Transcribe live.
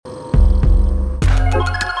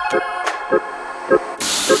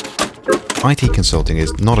IT consulting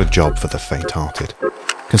is not a job for the faint-hearted.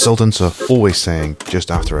 Consultants are always saying, just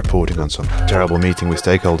after reporting on some terrible meeting with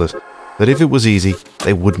stakeholders, that if it was easy,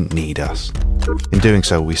 they wouldn't need us. In doing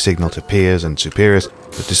so, we signal to peers and superiors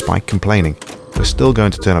that despite complaining, we're still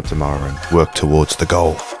going to turn up tomorrow and work towards the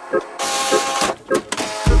goal.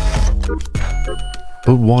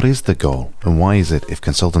 But what is the goal, and why is it, if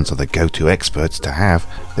consultants are the go-to experts to have,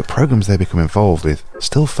 that programs they become involved with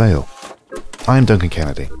still fail? I'm Duncan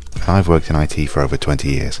Kennedy, and I've worked in IT for over 20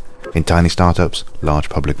 years, in tiny startups, large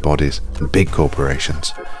public bodies, and big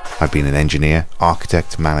corporations. I've been an engineer,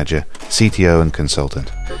 architect, manager, CTO, and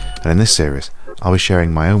consultant, and in this series, I'll be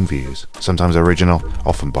sharing my own views, sometimes original,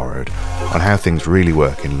 often borrowed, on how things really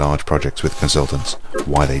work in large projects with consultants,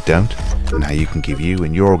 why they don't, and how you can give you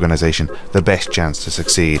and your organisation the best chance to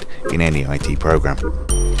succeed in any IT programme.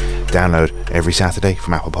 Download every Saturday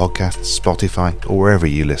from Apple Podcasts, Spotify, or wherever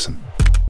you listen.